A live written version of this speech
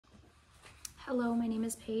Hello, my name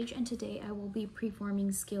is Paige, and today I will be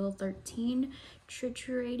preforming skill 13,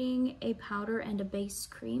 triturating a powder and a base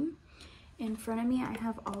cream. In front of me, I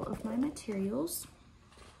have all of my materials.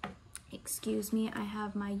 Excuse me, I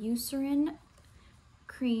have my Eucerin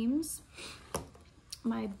creams,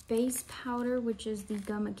 my base powder, which is the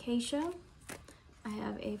gum acacia. I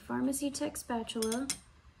have a pharmacy tech spatula,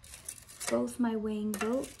 both my weighing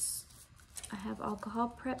boats. I have alcohol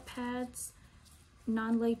prep pads,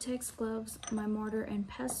 non-latex gloves, my mortar and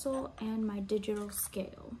pestle, and my digital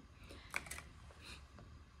scale.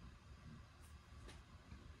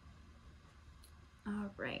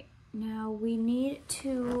 All right, now we need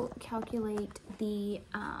to calculate the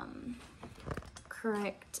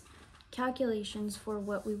correct calculations for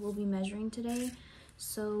what we will be measuring today.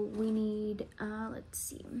 So we need, let's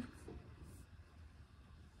see.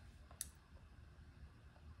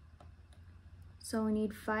 So we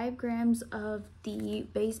need 5 grams of the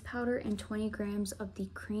base powder and 20 grams of the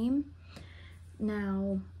cream.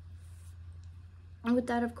 Now, with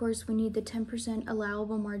that, of course, we need the 10%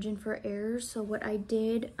 allowable margin for error. So what I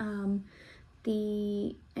did, and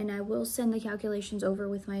I will send the calculations over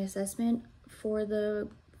with my assessment. For the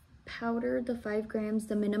powder, the 5 grams,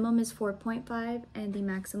 the minimum is 4.5 and the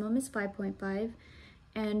maximum is 5.5.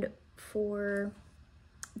 And for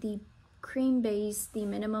the cream base, the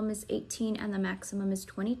minimum is 18 and the maximum is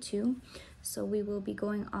 22. So we will be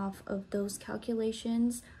going off of those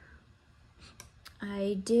calculations.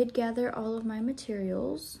 I did gather all of my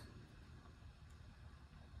materials.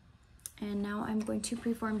 And now I'm going to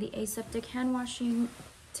perform the aseptic hand washing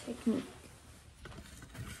technique.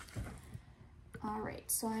 All right,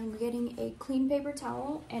 so I'm getting a clean paper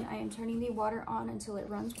towel and I am turning the water on until it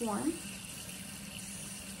runs warm.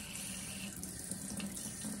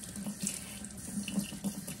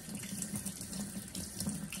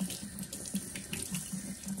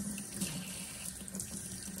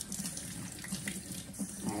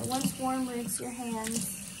 Once warm, rinse your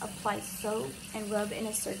hands, apply soap, and rub in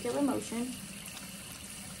a circular motion.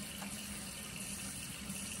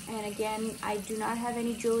 And again, I do not have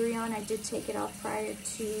any jewelry on. I did take it off prior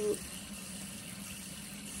to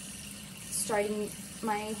starting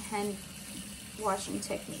my hand washing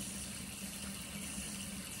technique.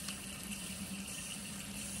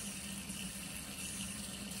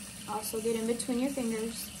 Also get in between your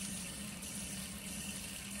fingers.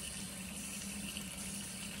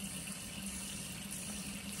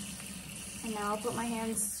 And now I'll put my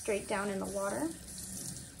hands straight down in the water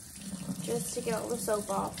just to get all the soap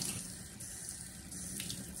off.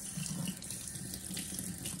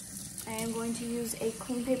 I am going to use a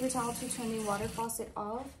clean paper towel to turn the water faucet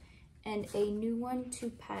off and a new one to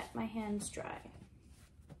pat my hands dry.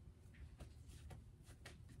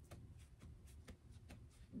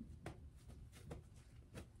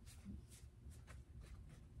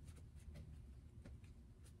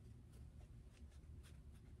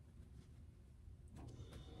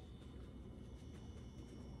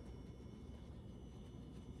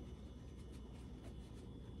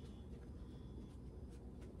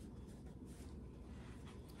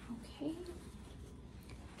 Okay,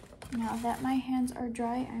 now that my hands are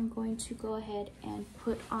dry, I'm going to go ahead and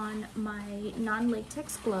put on my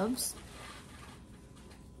non-latex gloves.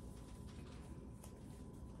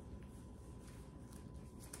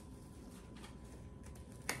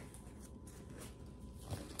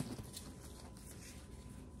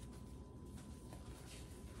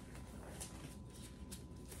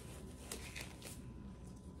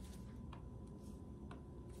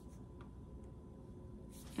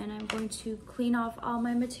 And I'm going to clean off all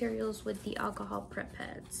my materials with the alcohol prep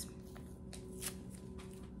pads.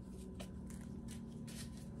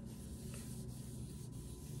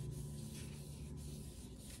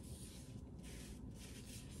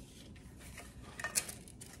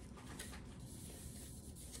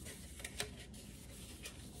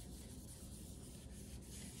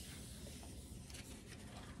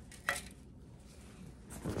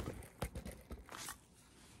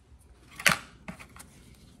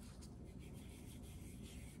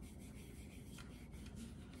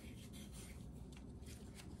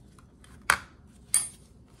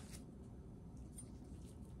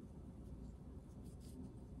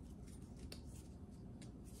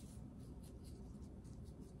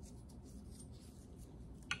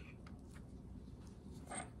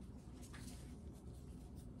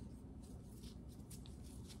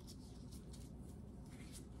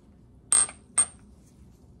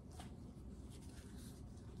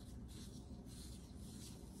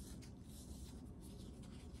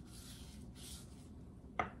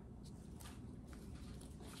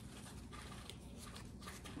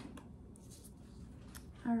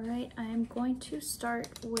 All right, I'm going to start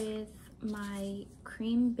with my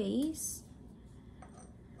cream base.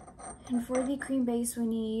 And for the cream base, we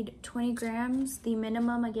need 20 grams. The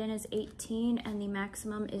minimum again is 18 and the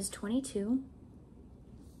maximum is 22.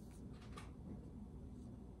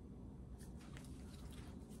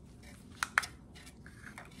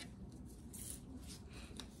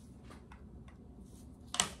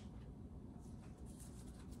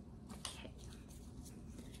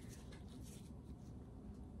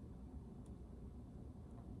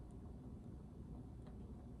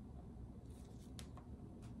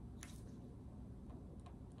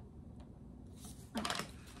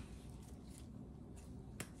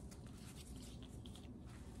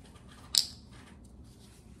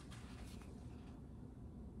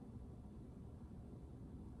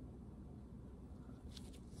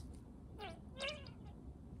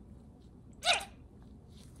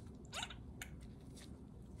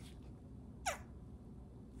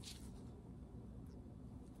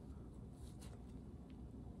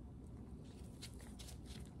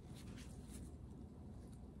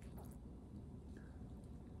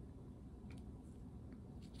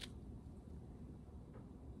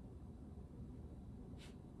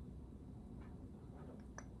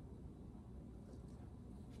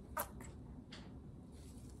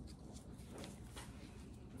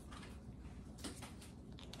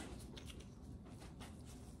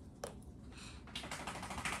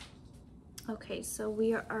 Okay, so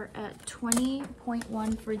we are at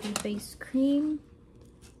 20.1 for the base cream.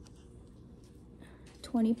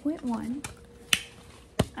 20.1.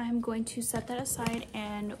 I'm going to set that aside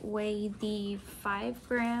and weigh the 5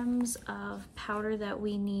 grams of powder that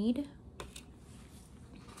we need.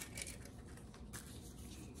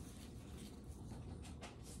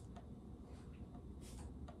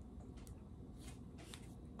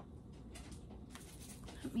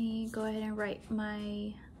 Let me go ahead and write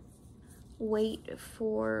my weight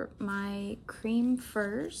for my cream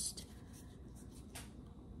first.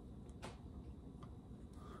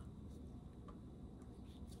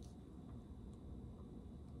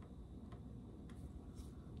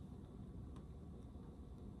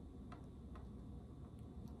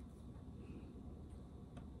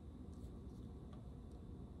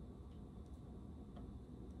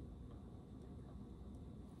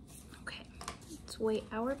 Okay, let's weigh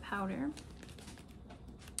our powder.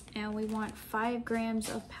 And we want 5 grams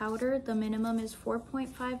of powder. The minimum is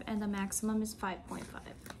 4.5 and the maximum is 5.5.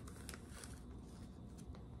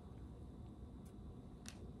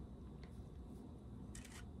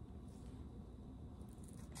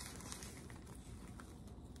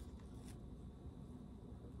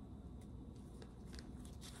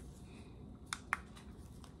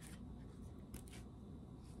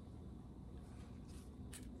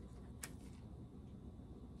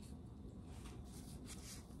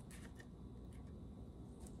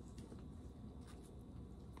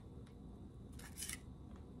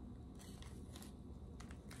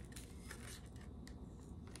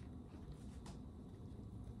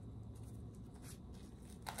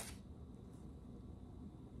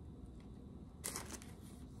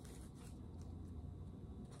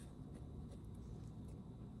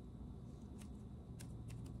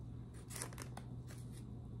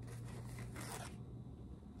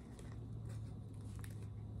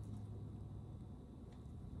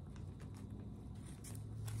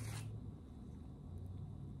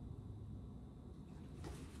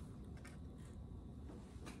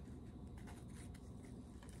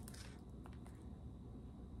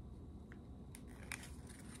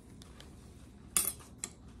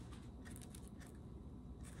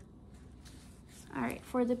 All right,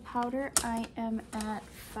 for the powder, I am at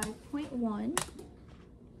 5.1.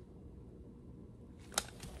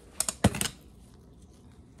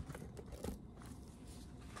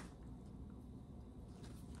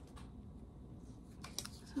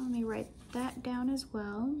 So let me write that down as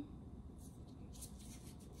well.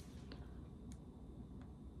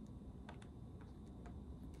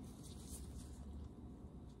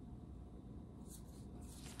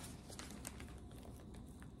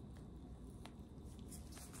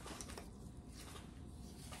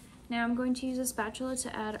 Now I'm going to use a spatula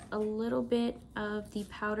to add a little bit of the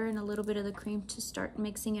powder and a little bit of the cream to start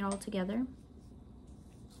mixing it all together.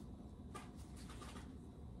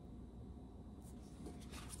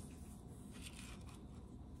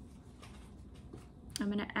 I'm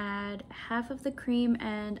going to add half of the cream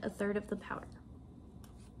and a third of the powder.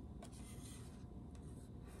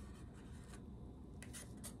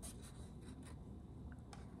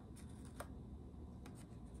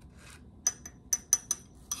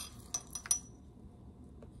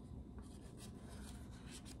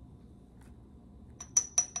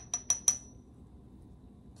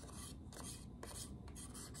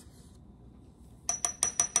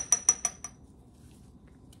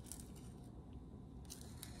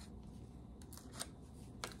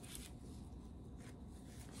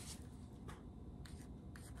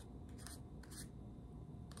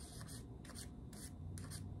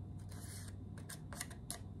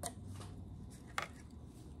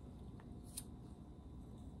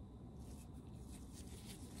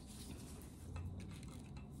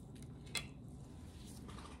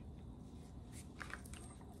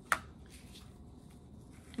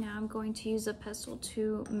 Now I'm going to use a pestle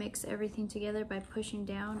to mix everything together by pushing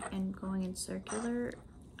down and going in circular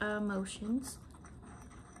motions,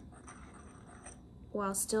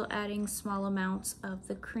 while still adding small amounts of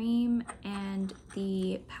the cream and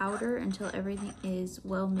the powder until everything is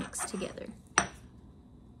well mixed together.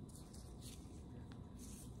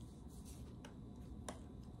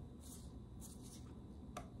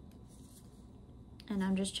 And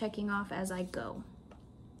I'm just checking off as I go.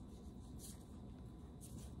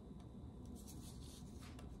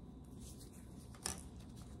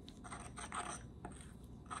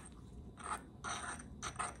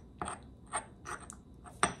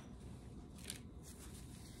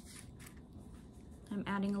 I'm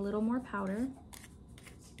adding a little more powder.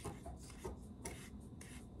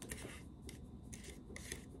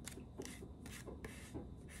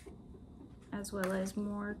 As well as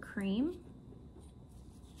more cream.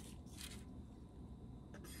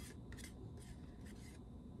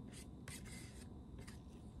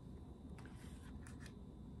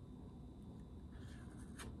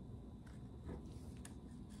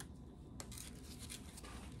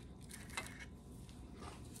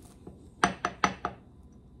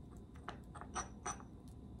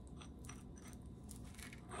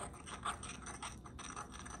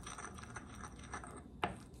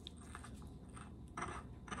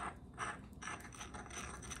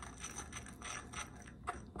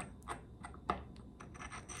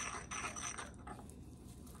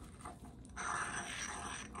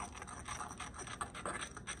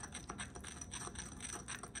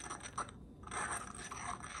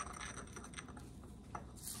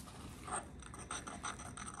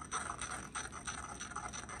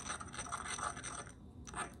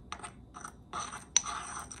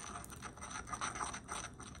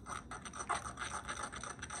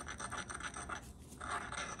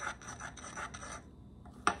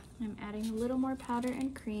 I'm adding a little more powder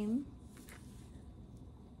and cream.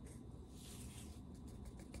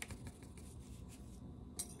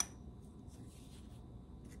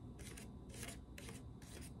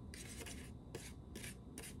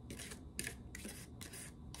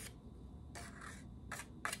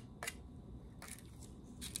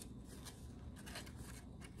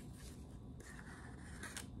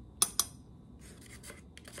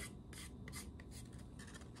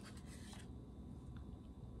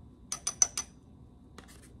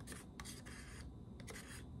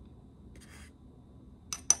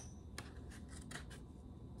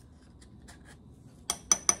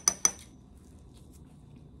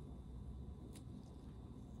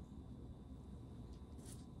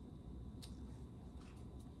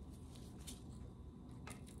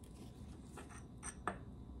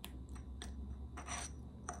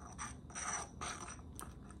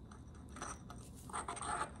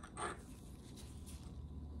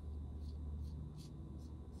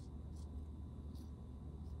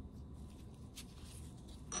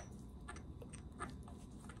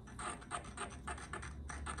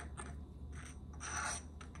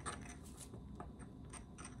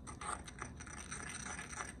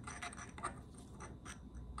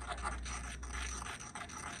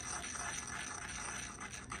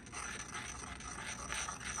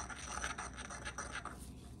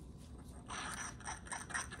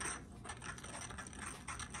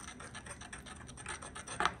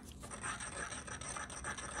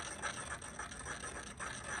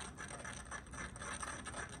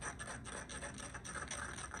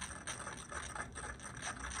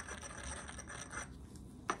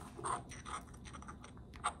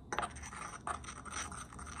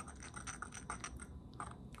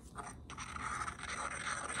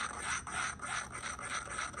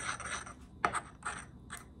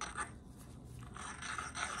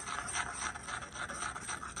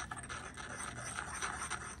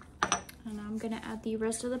 And I'm gonna add the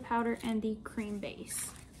rest of the powder and the cream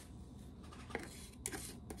base.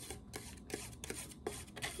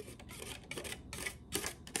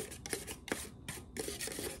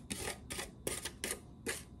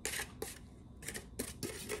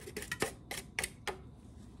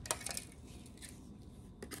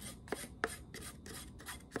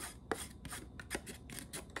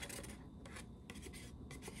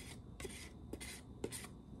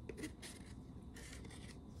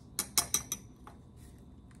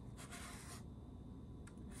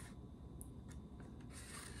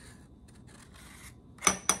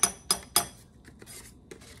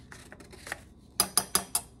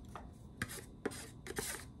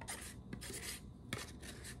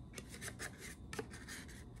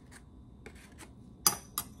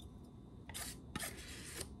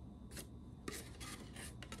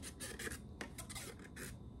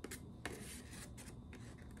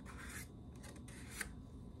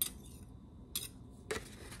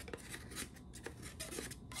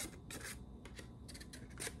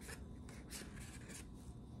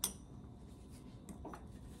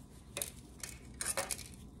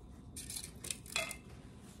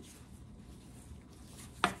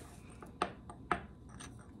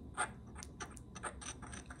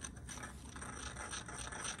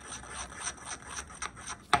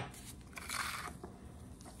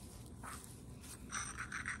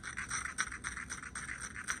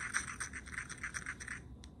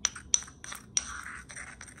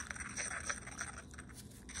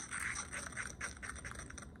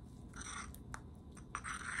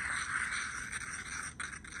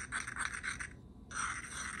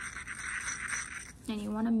 And you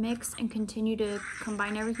want to mix and continue to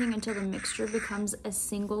combine everything until the mixture becomes a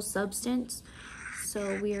single substance.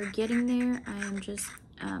 So we are getting there. I am just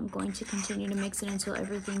going to continue to mix it until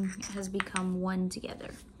everything has become one together.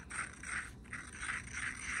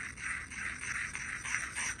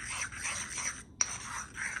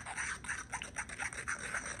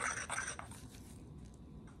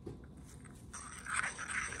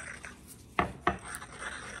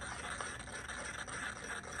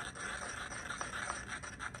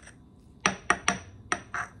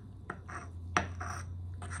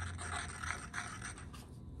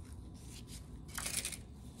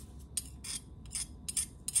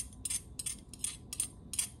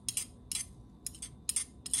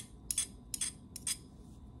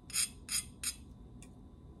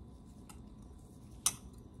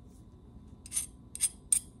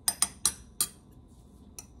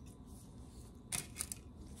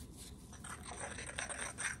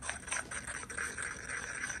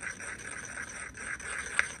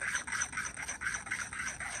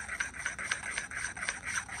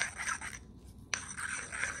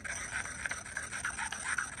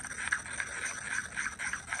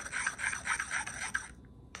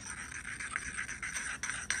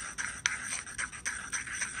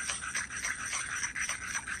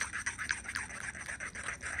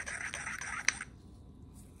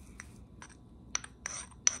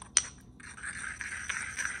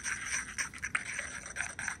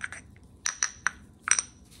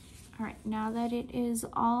 All right, now that it is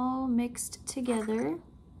all mixed together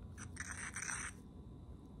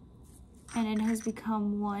and it has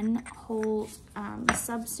become one whole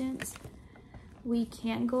substance, we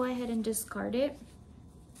can go ahead and discard it.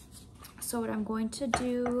 So what I'm going to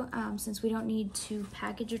do, since we don't need to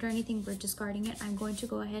package it or anything, we're discarding it, I'm going to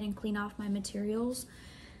go ahead and clean off my materials,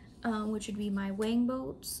 which would be my weighing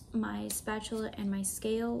bolts, my spatula, and my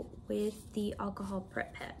scale with the alcohol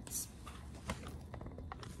prep pads.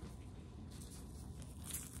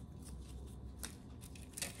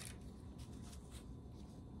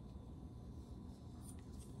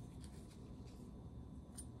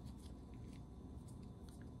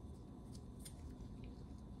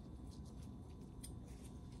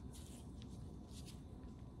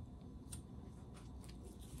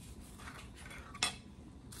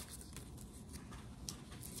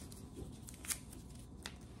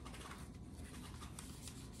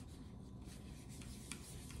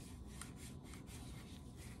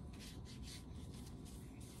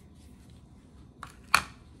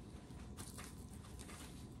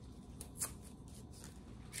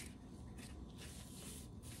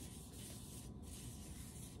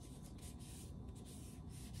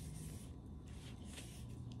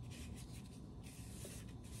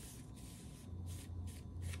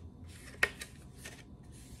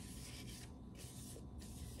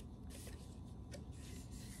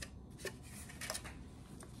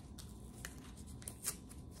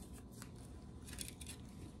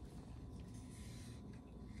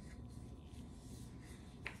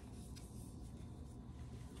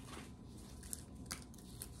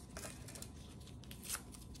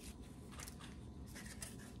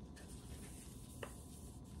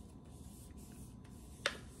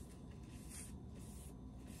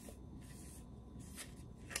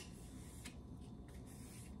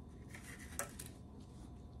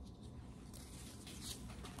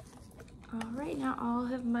 All right, now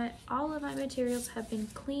all of my materials have been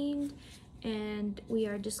cleaned, and we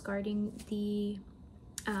are discarding the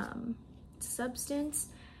substance,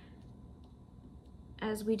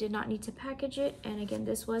 as we did not need to package it. And again,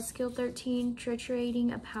 this was skill 13,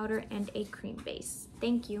 triturating a powder and a cream base.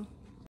 Thank you.